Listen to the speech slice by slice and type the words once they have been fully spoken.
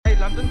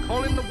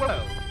call in the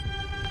world.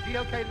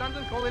 GLK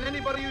London, call in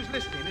anybody who's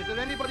listening. Is there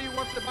anybody who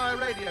wants to buy a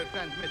radio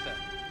transmitter?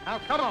 Now,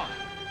 come on.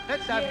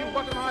 Let's have you.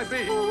 What am I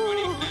bid?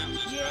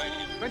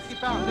 20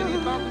 pounds. Any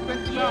advance of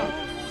 20 pounds?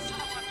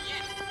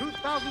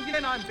 2,000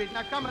 yen I'm bid.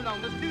 Now, come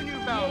along. There's 2 new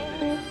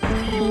vowels in it.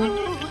 Any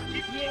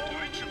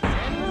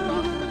advance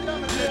of the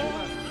German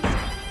gentleman?